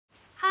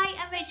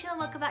Rachel and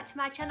welcome back to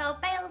my channel,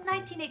 Bales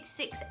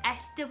 1986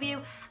 SW,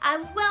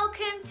 and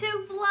welcome to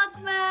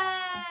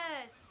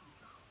Vlogmas!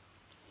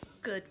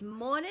 Good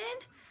morning.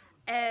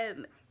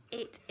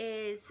 It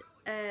is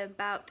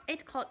about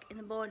 8 o'clock in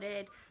the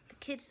morning. The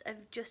kids are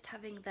just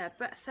having their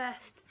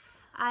breakfast.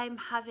 I'm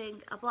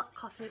having a black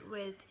coffee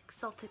with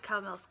salted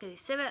caramel skinny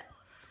syrup,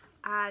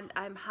 and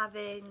I'm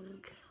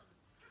having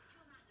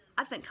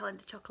advent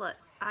calendar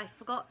chocolates. I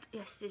forgot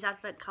yesterday's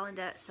advent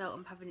calendar, so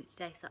I'm having it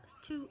today, so that's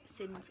 2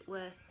 sins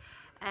worth.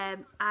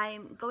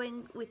 I'm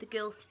going with the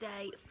girls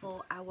today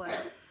for our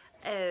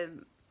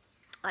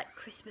like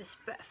Christmas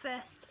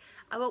breakfast.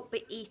 I won't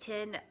be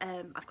eating.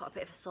 I've got a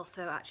bit of a sore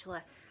throat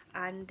actually,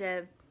 and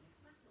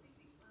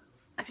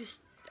I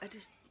just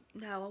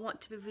no, I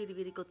want to be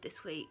really good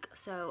this week,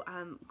 so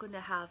I'm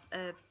gonna have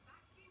a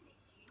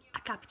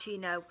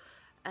cappuccino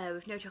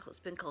with no chocolate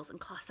sprinkles and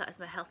class that as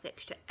my healthy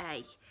extra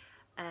A.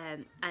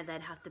 And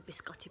then have the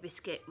biscotti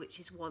biscuit, which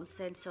is 1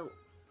 sin. So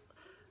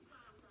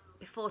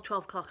before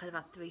 12 o'clock I'd have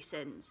had 3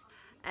 sins,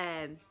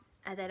 and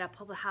then I'll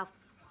probably have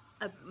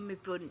my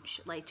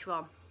brunch later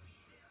on.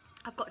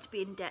 I've got to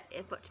be in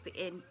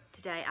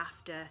today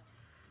after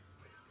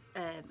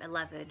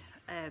 11.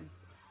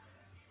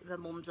 My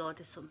mum's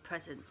ordered some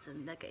presents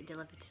and they're getting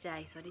delivered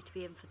today, so I need to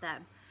be in for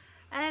them.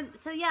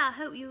 So yeah, I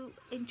hope you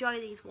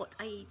enjoy these what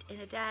I eat in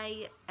a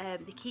day.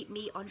 They keep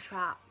me on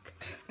track,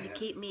 they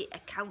keep me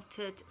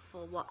accounted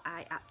for what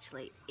I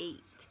actually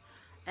eat.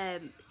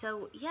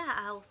 So yeah,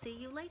 I'll see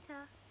you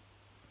later.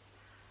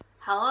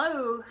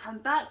 Hello, I'm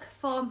back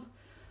from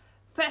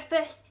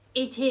breakfast.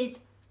 It is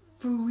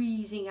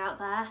freezing out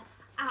there,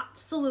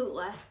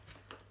 absolutely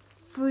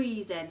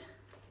freezing.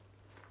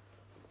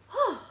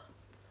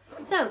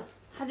 So,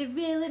 had a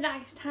really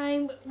nice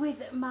time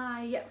with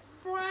my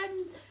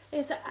friends.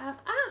 It's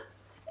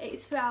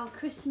for our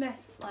Christmas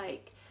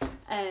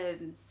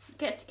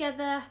get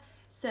together,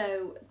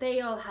 so they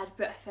all had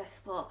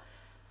breakfast, but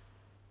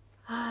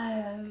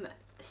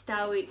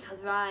Star Week has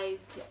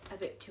arrived. A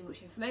bit too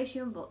much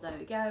information, but there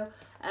we go.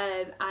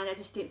 And I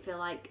just didn't feel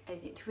like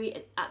anything to eat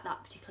at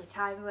that particular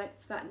time. We went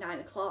for about 9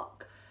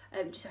 o'clock,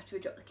 just after we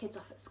dropped the kids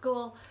off at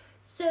school.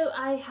 So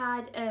I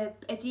had a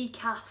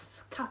decaf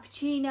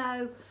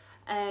cappuccino,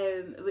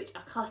 which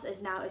I class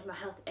as now as my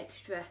health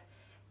extra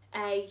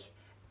A.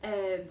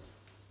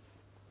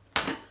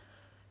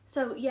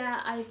 So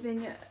yeah, I've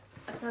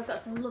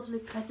got some lovely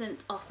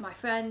presents off my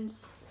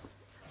friends.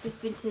 Just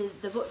been to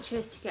the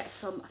butcher's to get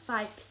some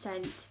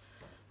 5%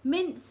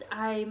 mince.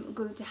 I'm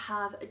going to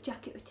have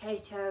jacket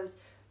potatoes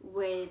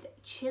with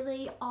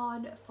chilli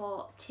on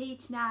for tea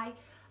tonight,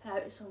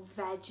 and some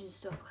veg and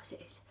stuff, because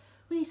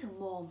we need some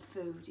warm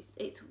food.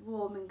 It's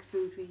warming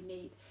food we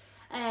need.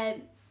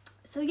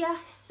 So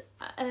yes,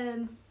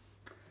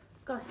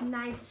 got some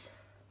nice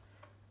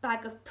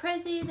bag of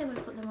prezzies. I'm going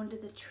to put them under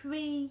the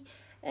tree.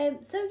 So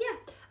yeah,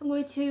 I'm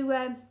going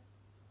to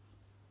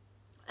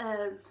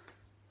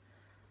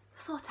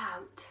sort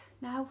out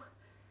now,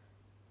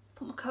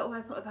 put my coat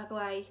away, put my bag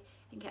away,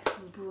 and get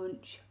some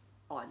brunch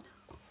on.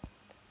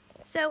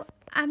 So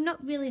I'm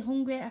not really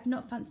hungry. I've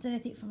not fancied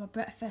anything for my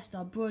breakfast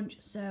or brunch,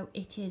 so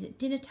it is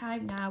dinner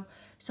time now.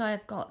 So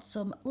I've got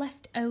some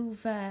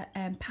leftover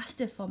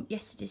pasta from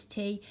yesterday's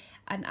tea,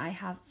 and I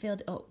have filled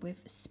it up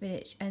with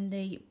spinach, and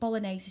the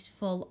bolognese is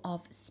full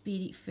of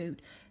speedy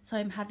food. So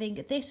I'm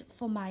having this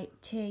for my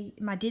tea,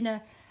 my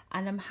dinner,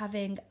 and I'm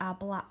having a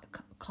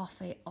black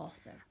coffee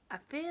also. I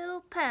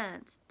feel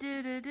pants.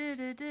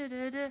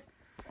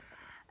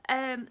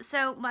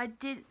 So my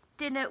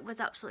dinner was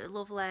absolutely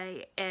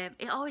lovely.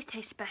 It always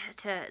tastes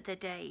better the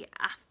day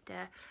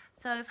after.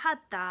 So I've had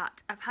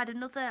that. I've had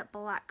another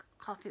black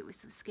coffee with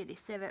some skinny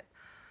syrup,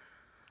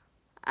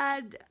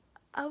 and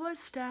I went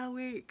Star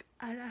Week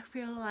and I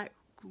feel like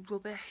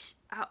rubbish,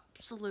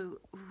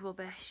 absolute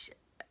rubbish.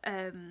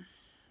 Yeah,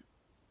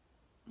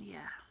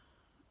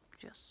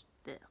 just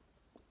there.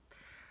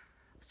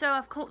 So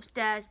I've come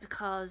upstairs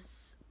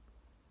because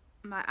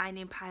my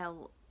ironing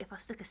pile, if I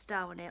stick a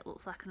star on it, it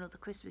looks like another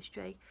Christmas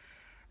tree.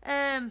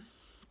 So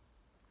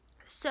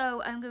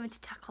I'm going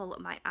to tackle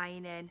my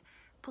ironing,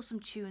 put some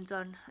tunes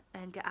on,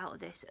 and get out of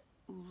this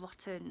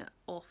rotten,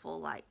 awful,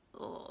 like,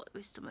 oh,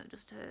 my stomach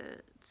just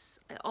hurts.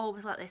 I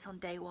always like this on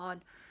day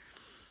one.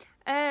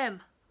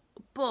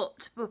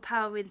 But we're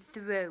powering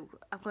through.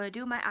 I'm going to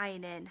do my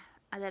ironing,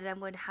 and then I'm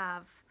going to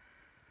have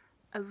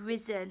a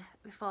risen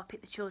before I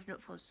pick the children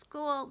up from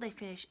school. They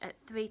finish at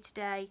 3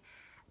 today,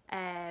 so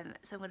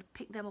I'm going to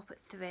pick them up at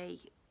 3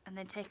 and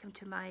then take them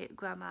to my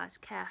grandma's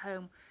care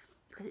home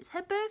because it's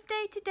her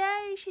birthday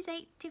today. She's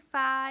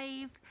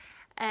 85.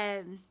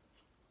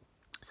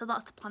 So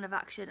that's the plan of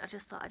action. I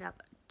just thought I'd have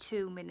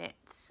 2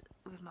 minutes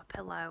with my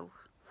pillow.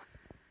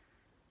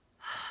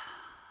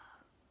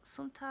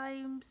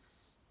 Sometimes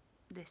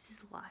this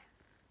is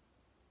life.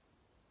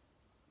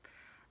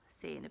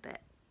 See you in a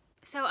bit.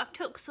 So I've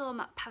took some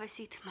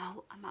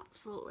paracetamol. I'm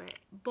absolutely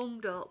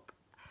bunged up.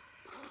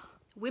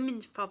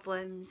 Women's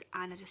problems,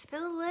 and I just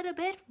feel a little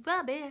bit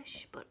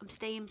rubbish, but I'm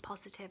staying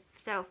positive.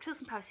 So I've took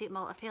some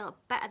paracetamol. I feel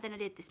better than I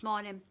did this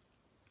morning.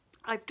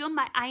 I've done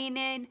my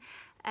ironing.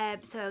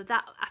 So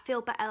that I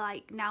feel better,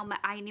 like now my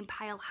ironing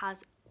pile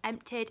has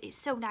emptied. It's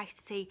so nice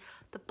to see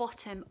the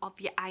bottom of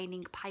your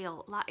ironing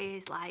pile. That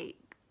is like,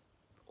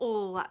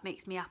 oh, that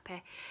makes me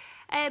happy.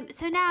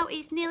 So now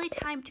it's nearly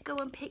time to go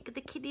and pick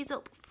the kiddies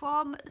up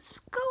from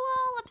school.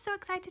 I'm so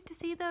excited to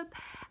see them.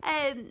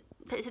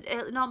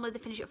 Normally they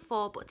finish at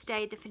 4, but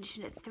today they're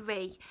finishing at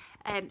 3.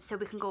 So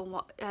we can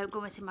go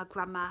and see my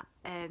grandma.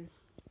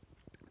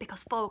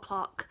 Because 4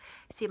 o'clock,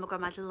 seeing my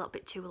grandma's a little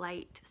bit too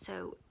late.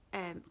 So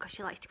because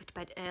she likes to go to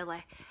bed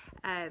early.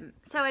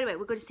 So anyway,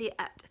 we're going to see it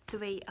at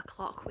 3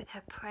 o'clock with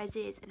her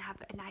prezzies and have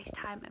a nice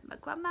time at my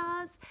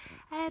grandma's.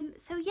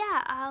 So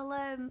yeah,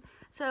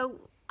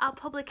 I'll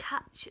probably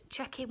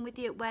check in with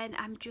you when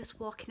I'm just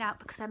walking out,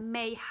 because I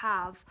may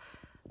have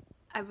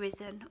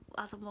arisen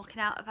as I'm walking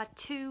out. I've had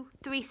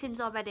 3 sins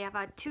already. I've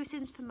had 2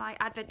 sins for my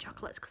advent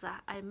chocolates because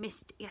I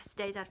missed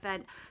yesterday's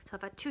advent, so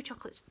I've had 2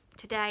 chocolates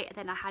today, and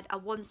then I had a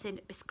 1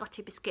 sin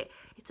biscotti biscuit.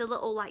 It's a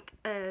little like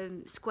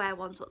square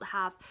ones what they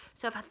have.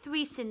 So I've had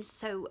 3 sins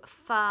so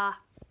far.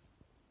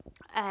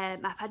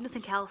 I've had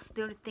nothing else.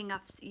 The only thing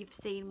you've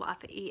seen what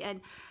I've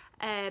eaten.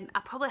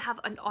 I probably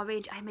have an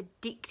orange. I'm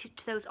addicted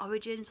to those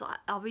oranges.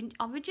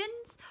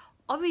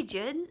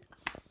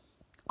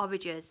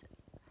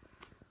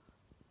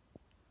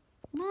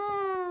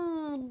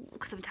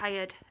 Because I'm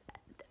tired.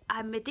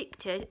 I'm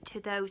addicted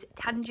to those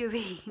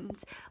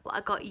tangerines what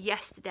I got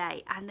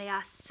yesterday, and they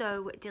are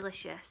so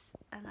delicious.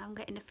 And I'm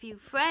getting a few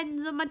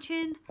friends on my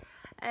chin,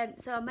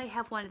 so I may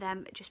have one of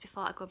them just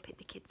before I go and pick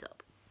the kids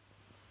up.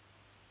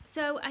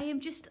 So I am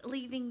just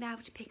leaving now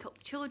to pick up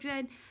the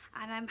children,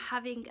 and I'm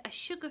having a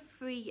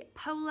sugar-free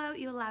polo.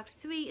 You're allowed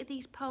 3 of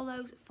these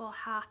polos for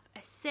half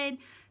a sin,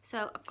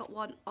 so I've got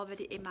 1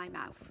 already in my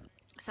mouth.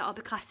 So I'll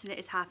be classing it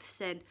as half a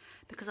sin,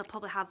 because I'll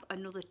probably have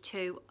another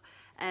 2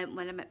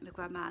 when I'm at my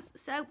grandma's.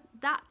 So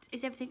that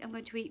is everything I'm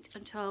going to eat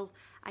until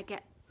I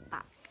get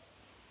back.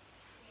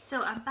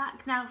 So I'm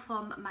back now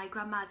from my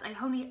grandma's. I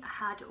only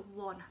had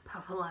 1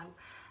 polo.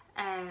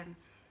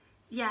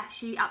 Yeah,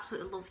 she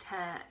absolutely loved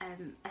her.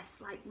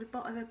 It's like we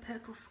bought her a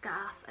purple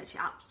scarf and she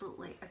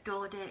absolutely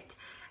adored it.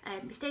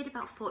 We stayed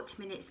about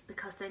 40 minutes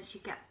because then she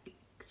got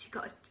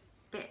a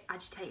bit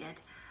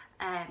agitated.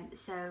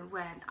 So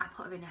I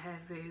put her in her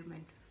room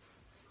and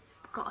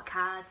got her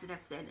cards and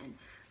everything, and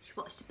she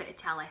watched a bit of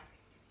telly.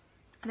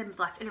 And then we've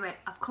left. Anyway,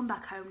 I've come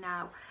back home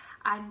now,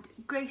 and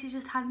Grace has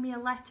just handed me a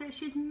letter.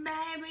 She's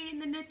Mary in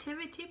the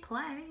nativity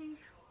play.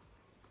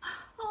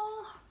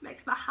 Oh,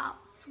 makes my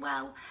heart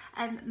swell.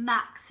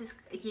 Max's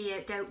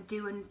year don't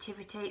do a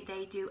nativity,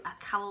 they do a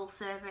carol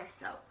service,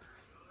 so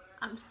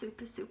I'm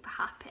super, super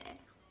happy.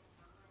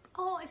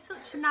 Oh, it's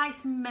such a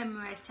nice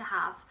memory to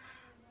have.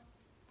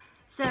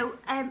 So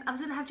I was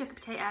going to have jacket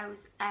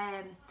potatoes,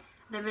 then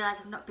realised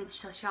I've not been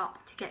to the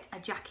shop to get a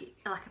jacket,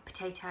 like a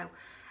potato.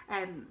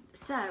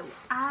 So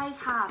I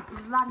have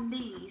ran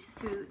these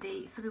through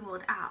the Slimming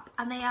World app,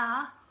 and they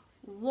are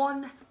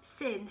 1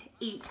 sin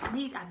each, and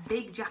these are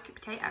big jacket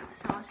potatoes.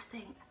 So I just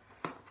think,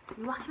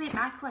 you whack them in the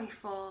microwave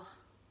for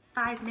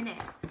 5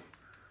 minutes,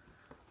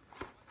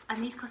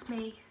 and these cost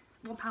me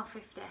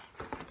 £1.50.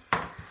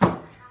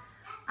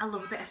 I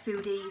love a bit of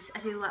foodies, I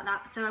do like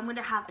that. So I'm going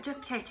to have a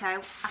jacket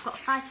potato. I've got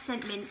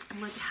 5% mint. I'm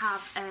going to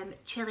have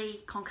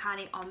chili con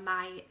carne on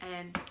my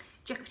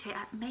jacket potato.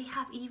 I may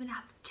even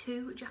have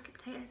 2 jacket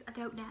potatoes, I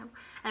don't know.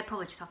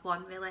 Probably just have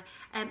 1 really.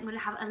 I'm going to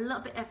have a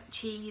little bit of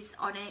cheese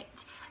on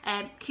it,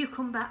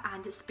 cucumber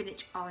and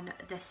spinach on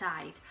the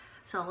side.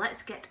 So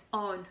let's get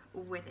on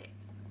with it.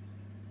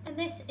 And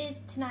this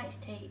is tonight's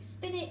tea: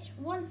 spinach,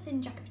 1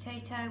 sin jacket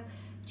potato,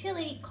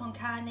 chili con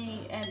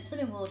carne,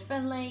 Slimming World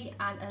friendly,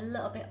 and a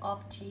little bit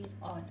of cheese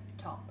on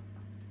top.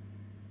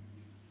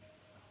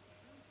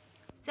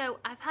 So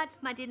I've had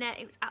my dinner,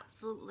 it was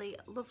absolutely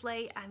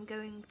lovely. I'm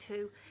going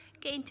to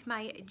get into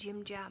my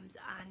gym jams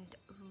and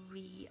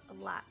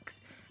relax.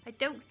 I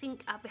don't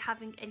think I'll be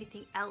having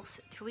anything else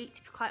to eat,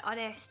 to be quite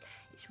honest.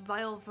 It's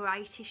Royal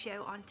Variety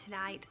Show on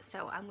tonight,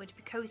 so I'm going to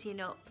be cozying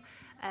up,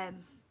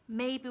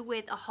 maybe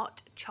with a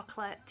hot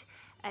chocolate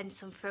and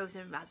some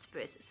frozen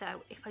raspberries. So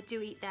if I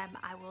do eat them,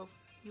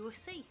 you will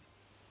see.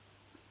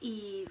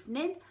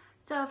 Evening.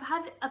 So I've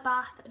had a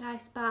bath, a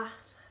nice bath,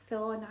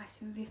 feel nice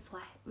and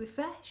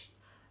refreshed.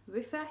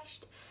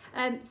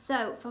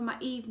 So for my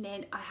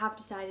evening, I have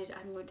decided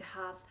I'm going to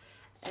have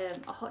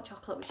a hot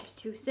chocolate, which is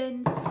 2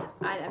 sins, and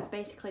I'm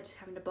basically just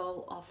having a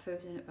bowl of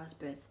frozen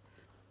raspberries.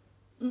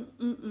 I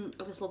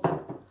just love them.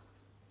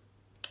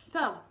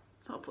 So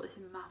I'll put this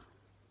in my mouth.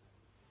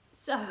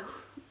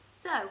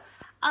 So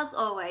as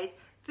always,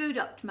 food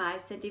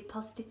optimised, sending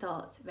positive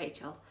thoughts,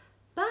 Rachel.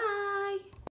 Bye.